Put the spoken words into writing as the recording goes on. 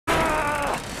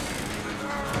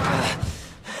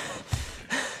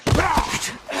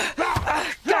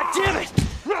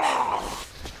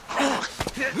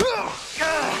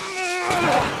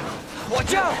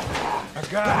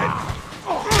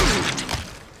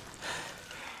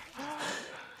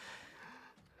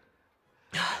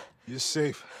You're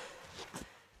safe.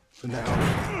 For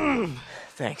now.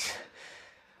 Thanks.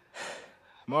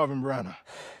 Marvin Branagh.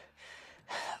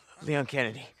 Leon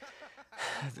Kennedy.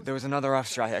 There was another off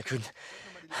strike. I couldn't...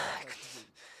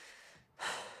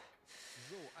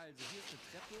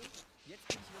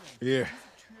 Here.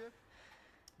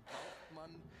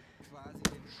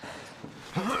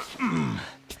 I'm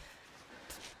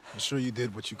sure you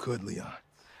did what you could, Leon.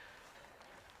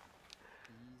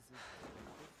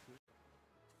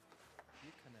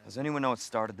 Does anyone know what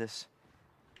started this?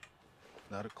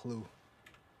 Not a clue.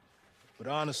 But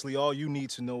honestly, all you need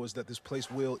to know is that this place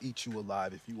will eat you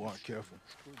alive if you aren't careful.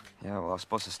 Yeah, well, I was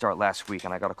supposed to start last week,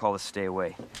 and I got a call to stay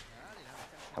away.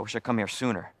 I wish I'd come here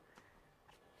sooner.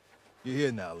 You're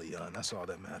here now, Leon. That's all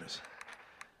that matters.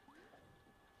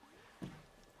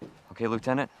 Okay,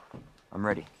 Lieutenant? I'm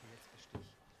ready.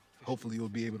 Hopefully you'll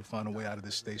be able to find a way out of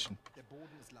this station.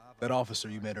 That officer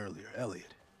you met earlier,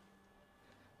 Elliot.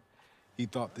 He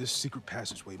thought this secret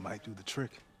passageway might do the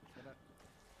trick.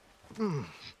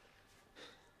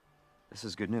 This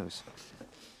is good news.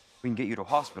 We can get you to a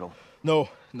hospital. No,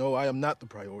 I am not the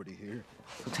priority here.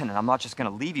 Lieutenant, I'm not just gonna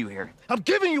leave you here. I'm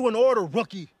giving you an order,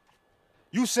 rookie!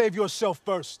 You save yourself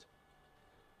first.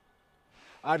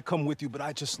 I'd come with you, but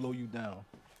I'd just slow you down.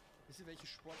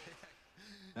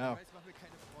 Now,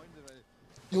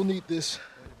 you'll need this.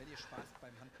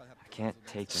 I can't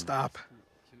take him. Stop.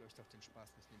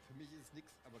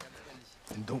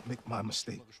 And don't make my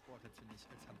mistake.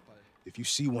 If you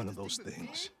see one of those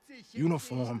things,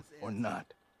 uniform or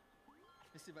not,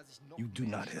 you do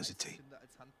not hesitate.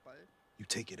 You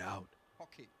take it out.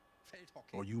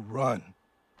 Or you run.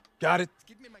 Got it?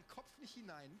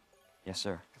 Yes,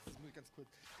 sir.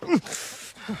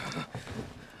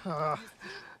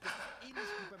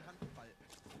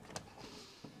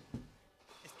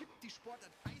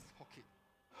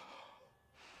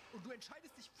 Und du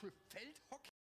entscheidest dich für Feldhockey?